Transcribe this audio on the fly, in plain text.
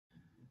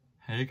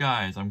Hey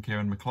guys, I'm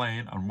Kieran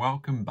McLean and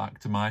welcome back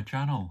to my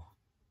channel.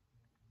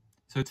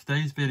 So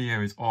today's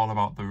video is all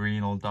about the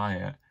renal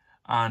diet,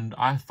 and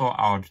I thought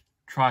I would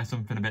try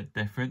something a bit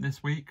different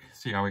this week,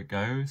 see how it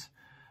goes.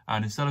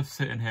 And instead of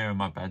sitting here in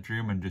my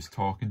bedroom and just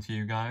talking to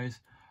you guys,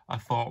 I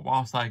thought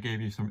whilst I gave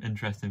you some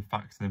interesting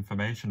facts and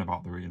information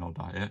about the renal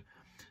diet,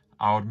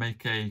 I would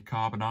make a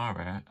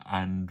carbonara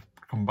and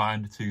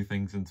combine the two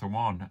things into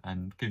one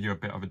and give you a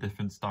bit of a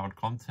different styled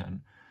content.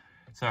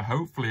 So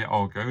hopefully it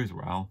all goes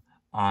well,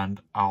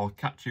 and I'll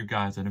catch you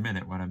guys in a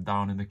minute when I'm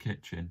down in the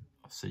kitchen.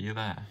 I'll see you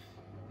there.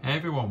 Hey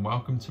everyone,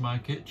 welcome to my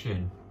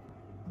kitchen.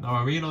 Now,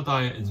 a renal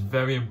diet is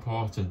very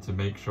important to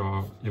make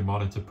sure you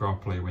monitor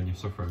properly when you're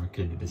suffering with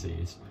kidney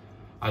disease,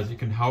 as it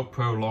can help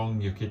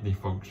prolong your kidney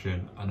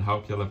function and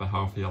help you live a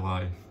healthier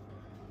life.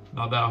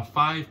 Now, there are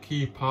 5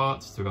 key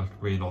parts to a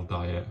renal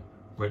diet,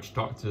 which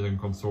doctors and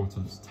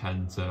consultants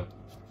tend to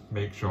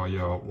make sure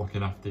you're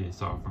looking after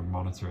yourself and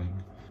monitoring.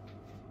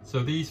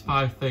 So these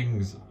 5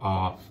 things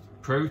are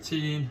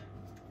protein,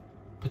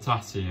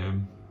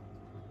 potassium,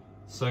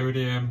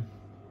 sodium,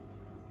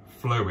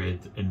 fluid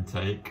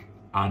intake,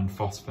 and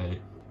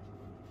phosphate.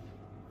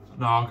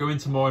 Now, I'll go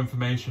into more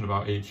information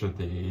about each of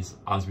these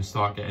as we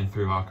start getting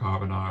through our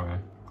carbonara.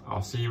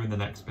 I'll see you in the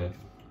next bit.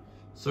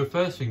 So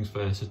first things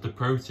first is the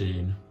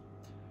protein.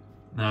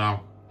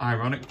 Now,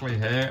 ironically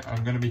here,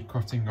 I'm going to be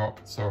cutting up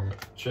some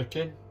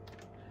chicken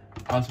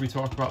as we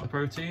talk about the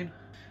protein.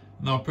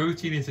 Now,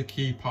 protein is a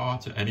key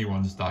part of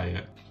anyone's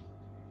diet,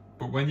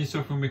 but when you're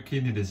suffering with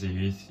kidney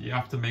disease, you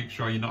have to make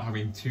sure you're not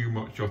having too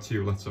much or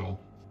too little.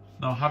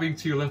 Now, having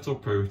too little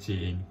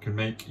protein can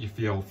make you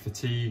feel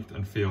fatigued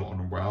and feel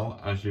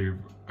unwell, as you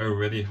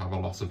already have a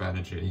loss of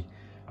energy,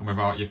 and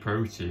without your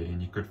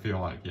protein you could feel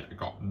like you've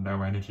got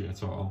no energy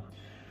at all.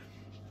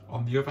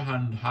 On the other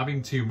hand,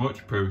 having too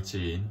much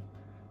protein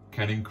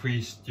can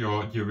increase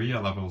your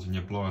urea levels in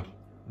your blood.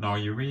 Now,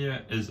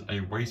 urea is a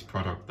waste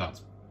product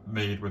that's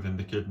made within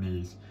the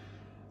kidneys,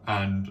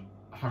 and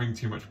having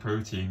too much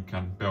protein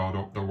can build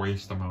up the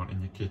waste amount in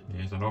your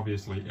kidneys, and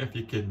obviously if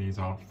your kidneys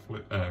aren't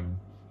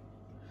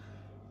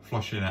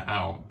flushing it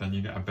out, then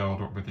you get a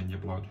build up within your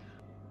blood.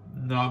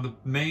 Now, the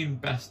main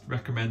best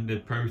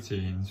recommended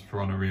proteins for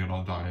on a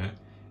renal diet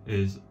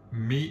is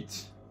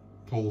meat,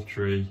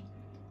 poultry,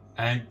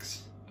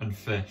 eggs and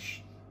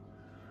fish.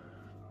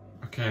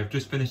 Okay, I've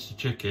just finished the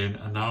chicken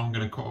and now I'm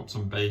going to cut up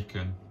some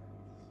bacon.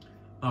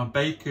 Now,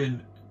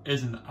 bacon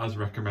isn't as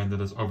recommended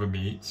as other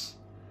meats,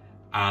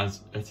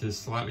 as it is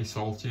slightly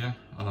saltier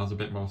and has a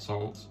bit more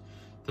salt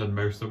than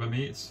most other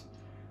meats.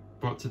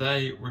 But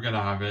today we're going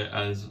to have it,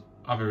 as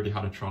I've already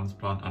had a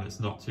transplant and it's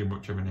not too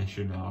much of an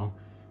issue now,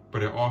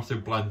 but it also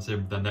blends in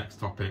with the next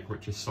topic,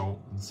 which is salt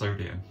and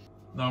sodium.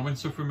 Now, when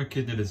suffering with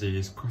kidney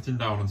disease, cutting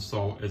down on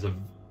salt is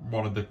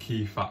one of the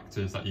key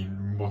factors that you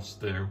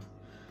must do.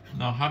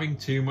 Now, having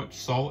too much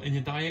salt in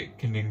your diet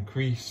can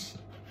increase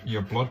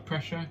your blood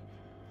pressure.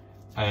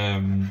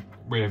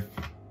 With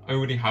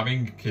already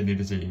having kidney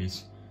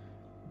disease,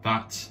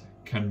 that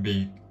can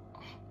be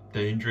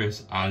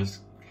dangerous, as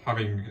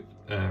having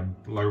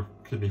low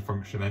kidney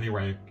function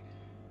anyway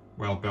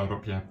will build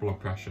up your blood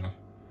pressure.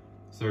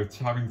 So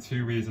having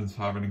 2 reasons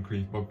for having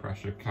increased blood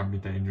pressure can be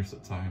dangerous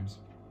at times.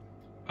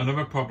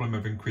 Another problem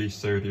of increased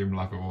sodium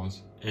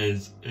levels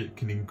is it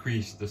can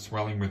increase the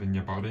swelling within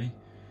your body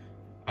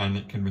and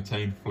it can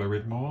retain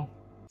fluid more.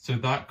 So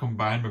that,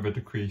 combined with a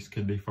decreased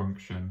kidney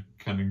function,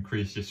 can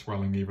increase your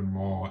swelling even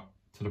more,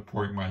 to the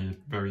point where you're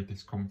very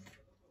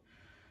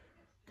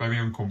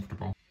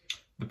uncomfortable.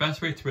 The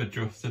best way to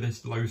adjust to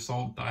this low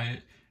salt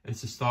diet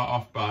is to start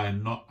off by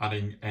not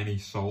adding any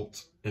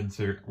salt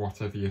into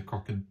whatever you're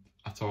cooking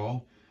at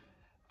all,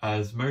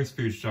 as most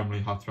foods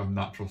generally have to have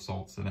natural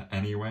salts in it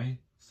anyway,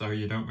 so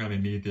you don't really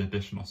need the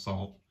additional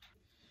salt.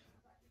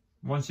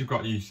 Once you've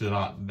got used to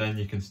that, then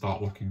you can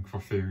start looking for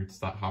foods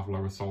that have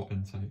lower salt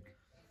intake.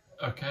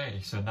 Okay,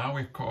 so now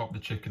we've cut up the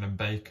chicken and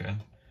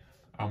bacon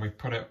and we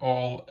put it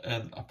all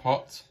in a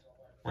pot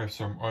with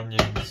some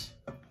onions,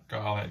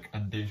 garlic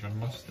and Dijon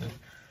mustard.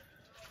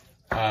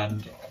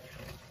 And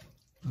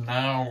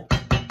now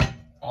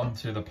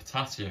onto the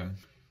potassium.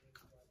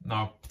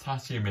 Now,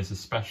 potassium is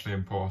especially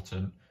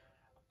important,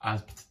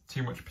 as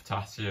too much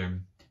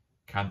potassium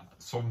can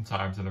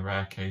sometimes, in a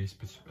rare case,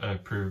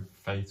 prove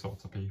fatal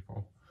to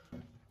people.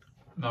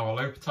 Now, a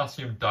low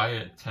potassium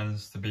diet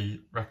tends to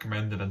be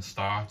recommended and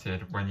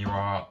started when you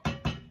are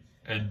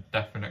in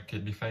definite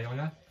kidney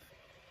failure,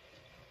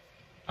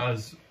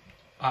 as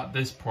at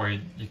this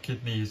point your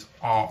kidneys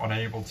are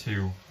unable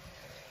to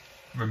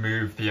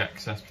remove the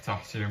excess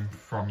potassium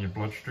from your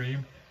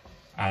bloodstream,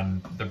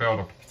 and the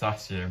build-up of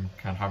potassium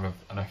can have a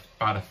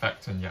bad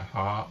effect on your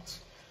heart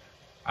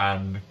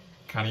and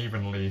can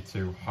even lead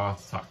to heart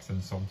attacks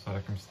in some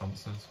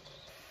circumstances.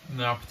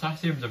 Now,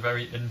 potassium is a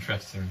very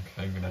interesting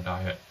thing in a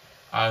diet,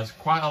 as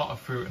quite a lot of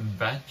fruit and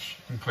veg,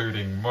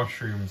 including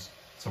mushrooms,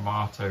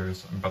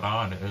 tomatoes and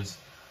bananas,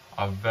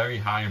 are very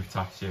high in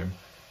potassium,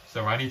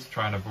 so I need to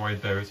try and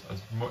avoid those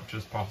as much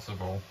as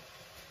possible.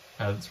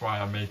 Hence why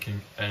I'm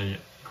making a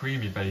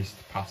creamy based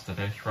pasta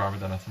dish rather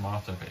than a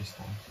tomato based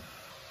one.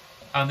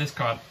 And this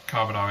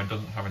carbonara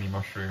doesn't have any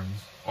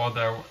mushrooms,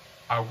 although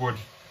I would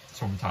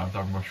sometimes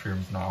have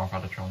mushrooms now I've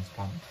had a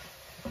transplant.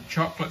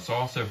 Chocolate's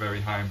also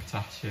very high in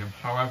potassium,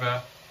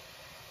 however,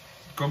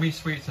 gummy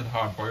sweets and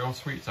hard-boiled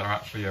sweets are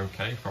actually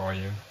okay for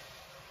you.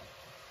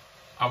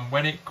 And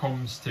when it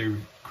comes to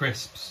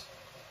crisps,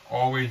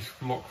 always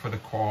look for the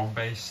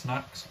corn-based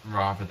snacks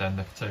rather than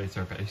the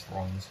potato-based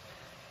ones,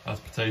 as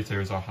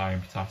potatoes are high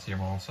in potassium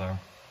also.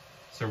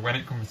 So when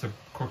it comes to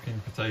cooking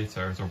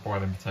potatoes or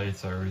boiling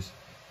potatoes,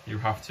 you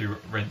have to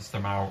rinse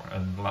them out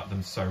and let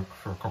them soak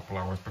for a couple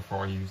hours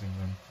before using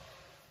them.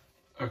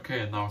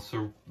 Okay,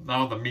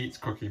 now the meat's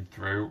cooking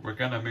through, we're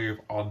going to move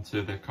on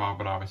to the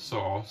carbonara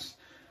sauce.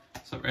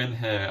 So in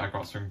here I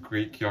got some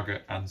Greek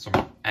yogurt and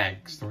some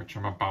eggs, which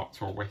I'm about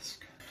to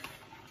whisk.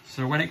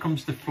 So when it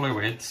comes to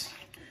fluids,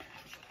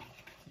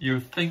 you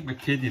would think with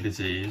kidney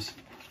disease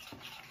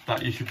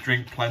that you should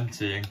drink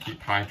plenty and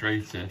keep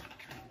hydrated.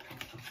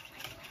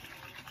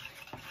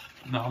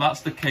 Now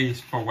that's the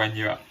case for when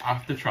you're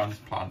after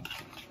transplant,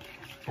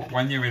 but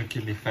when you're in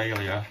kidney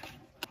failure,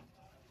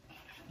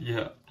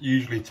 you're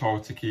usually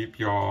told to keep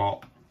your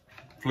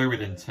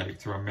fluid intake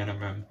to a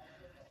minimum.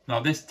 Now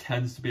this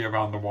tends to be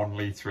around the 1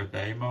 litre a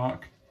day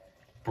mark,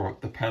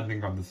 but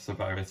depending on the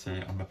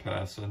severity and the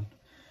person,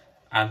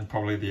 and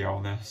probably the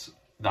illness,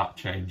 that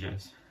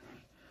changes.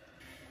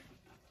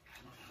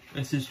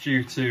 This is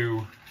due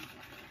to,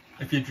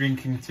 if you're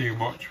drinking too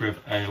much with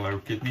a low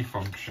kidney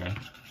function,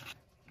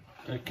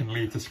 it can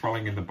lead to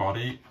swelling in the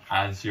body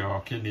as your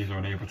kidneys are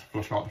unable to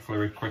flush out the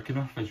fluid quick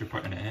enough as you're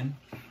putting it in.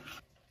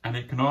 And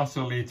it can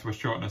also lead to a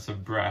shortness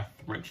of breath,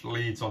 which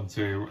leads on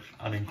to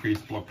an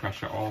increased blood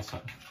pressure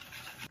also.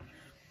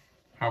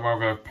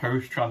 However,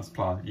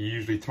 post-transplant, you're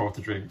usually taught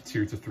to drink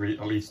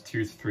at least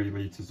 2 to 3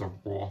 litres of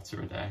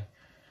water a day,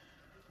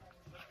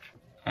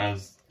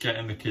 as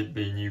getting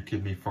the new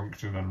kidney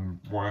function and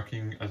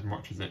working as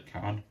much as it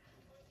can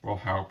will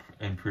help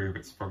improve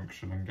its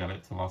function and get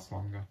it to last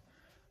longer.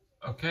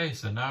 Okay,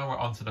 so now we're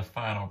on to the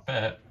final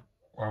bit,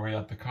 where we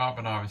add the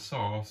carbonara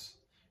sauce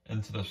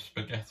into the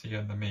spaghetti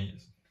and the meat.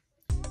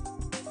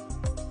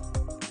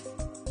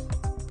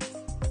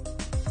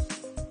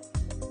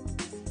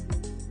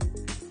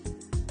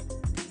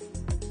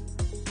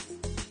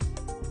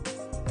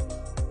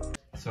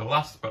 So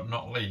last but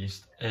not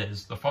least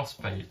is the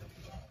phosphate.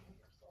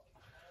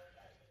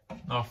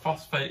 Now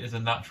phosphate is a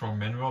natural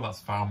mineral that's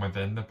found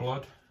within the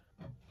blood.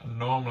 And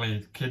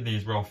normally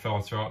kidneys will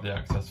filter out the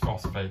excess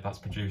phosphate that's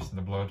produced in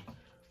the blood.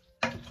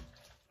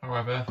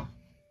 However,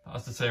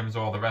 that's the same as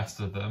all the rest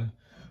of them.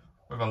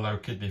 With a low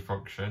kidney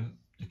function,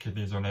 your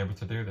kidneys are unable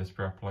to do this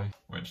properly,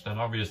 which then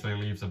obviously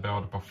leaves a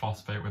buildup of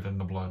phosphate within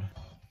the blood.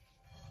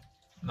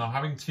 Now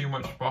having too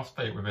much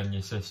phosphate within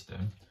your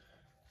system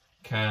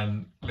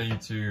can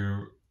lead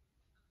to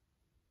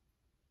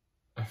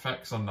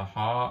effects on the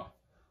heart,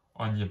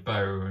 on your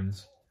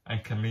bones,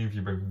 and can leave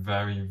you with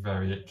very,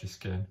 very itchy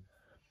skin.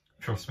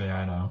 Trust me,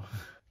 I know.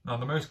 Now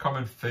the most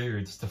common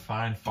foods to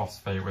find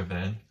phosphate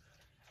within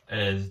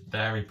is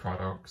dairy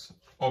products,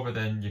 other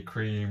than your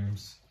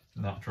creams,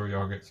 natural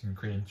yogurts and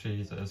cream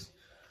cheeses,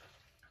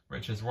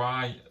 which is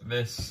why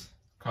this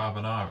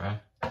carbonara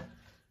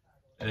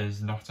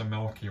is not a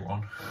milky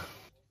one,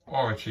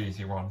 or a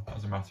cheesy one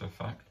as a matter of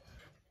fact.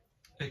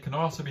 It can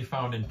also be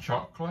found in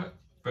chocolate,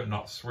 but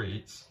not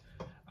sweets,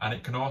 and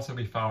it can also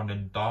be found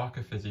in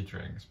darker fizzy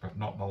drinks, but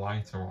not the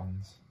lighter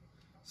ones.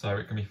 So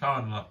it can be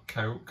found in like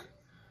Coke,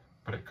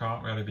 but it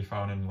can't really be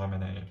found in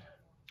lemonade.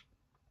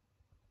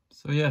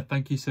 So yeah,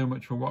 thank you so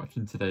much for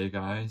watching today,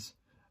 guys.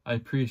 I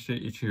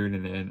appreciate you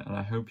tuning in, and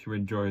I hope you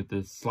enjoyed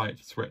this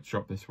slight switch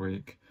up this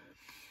week.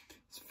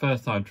 It's the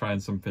first time trying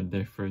something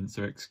different,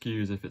 so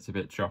excuse if it's a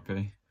bit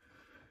choppy.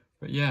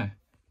 But yeah,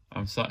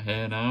 I'm sat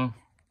here now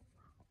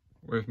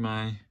with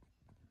my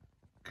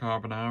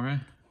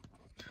carbonara,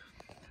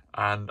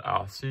 and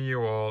I'll see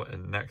you all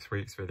in next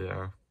week's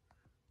video.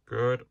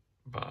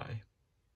 Goodbye.